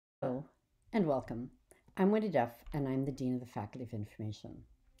Hello and welcome. I'm Wendy Duff and I'm the Dean of the Faculty of Information.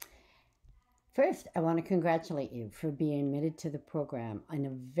 First, I want to congratulate you for being admitted to the program in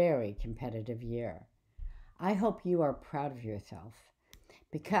a very competitive year. I hope you are proud of yourself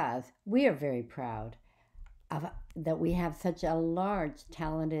because we are very proud that we have such a large,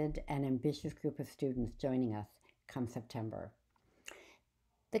 talented, and ambitious group of students joining us come September.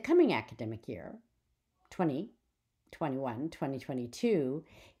 The coming academic year, 2021, 2022,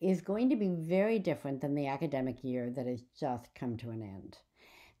 is going to be very different than the academic year that has just come to an end.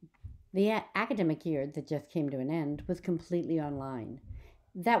 The academic year that just came to an end was completely online.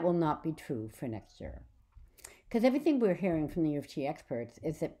 That will not be true for next year. Because everything we're hearing from the U of T experts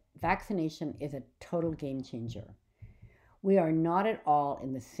is that vaccination is a total game changer. We are not at all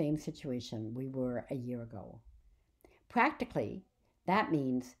in the same situation we were a year ago. Practically, that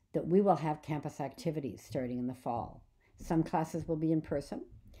means that we will have campus activities starting in the fall. Some classes will be in person,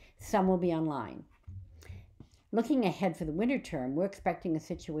 some will be online. Looking ahead for the winter term, we're expecting a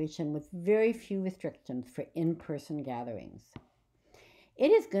situation with very few restrictions for in-person gatherings.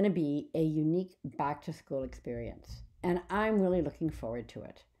 It is going to be a unique back-to-school experience, and I'm really looking forward to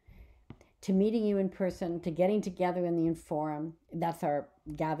it. To meeting you in person, to getting together in the Inforum, that's our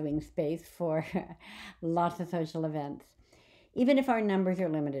gathering space for lots of social events, even if our numbers are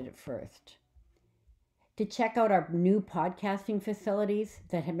limited at first. To check out our new podcasting facilities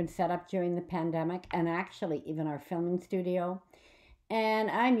that have been set up during the pandemic, and actually even our filming studio. And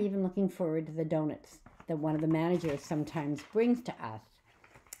I'm even looking forward to the donuts that one of the managers sometimes brings to us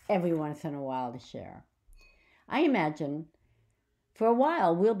every once in a while to share. I imagine for a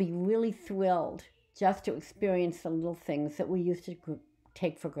while we'll be really thrilled just to experience the little things that we used to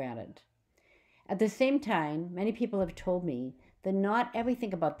take for granted. At the same time, many people have told me that not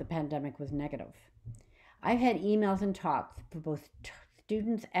everything about the pandemic was negative. I've had emails and talks for both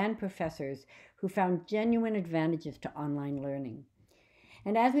students and professors who found genuine advantages to online learning.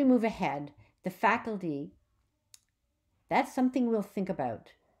 And as we move ahead, the faculty, that's something we'll think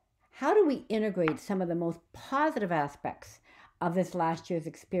about. How do we integrate some of the most positive aspects of this last year's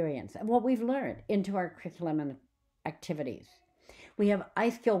experience and what we've learned into our curriculum and activities? We have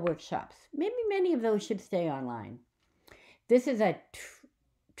iSkill workshops. Maybe many of those should stay online. This is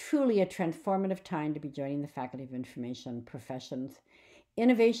truly a transformative time to be joining the Faculty of Information professions.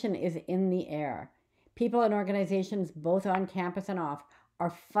 Innovation is in the air. People and organizations, both on campus and off,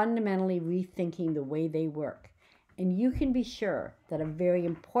 are fundamentally rethinking the way they work. And you can be sure that a very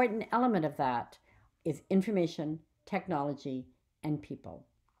important element of that is information, technology, and people.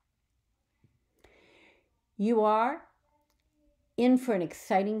 You are in for an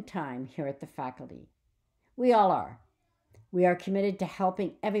exciting time here at the faculty. We all are. We are committed to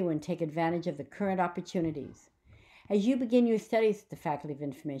helping everyone take advantage of the current opportunities. As you begin your studies at the Faculty of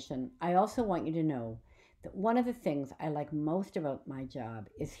Information, I also want you to know that one of the things I like most about my job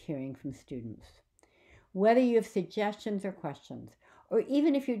is hearing from students. Whether you have suggestions or questions, or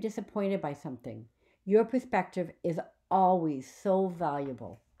even if you're disappointed by something, your perspective is always so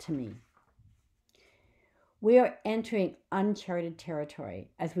valuable to me. We are entering uncharted territory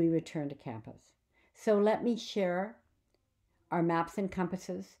as we return to campus. So let me share our maps and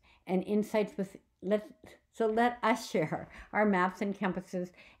compasses and insights with let us share our maps and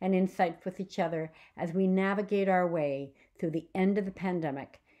compasses and insights with each other as we navigate our way through the end of the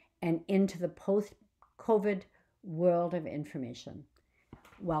pandemic and into the post-COVID world of information.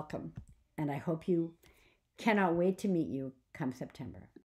 Welcome, and I hope you cannot wait to meet you come September.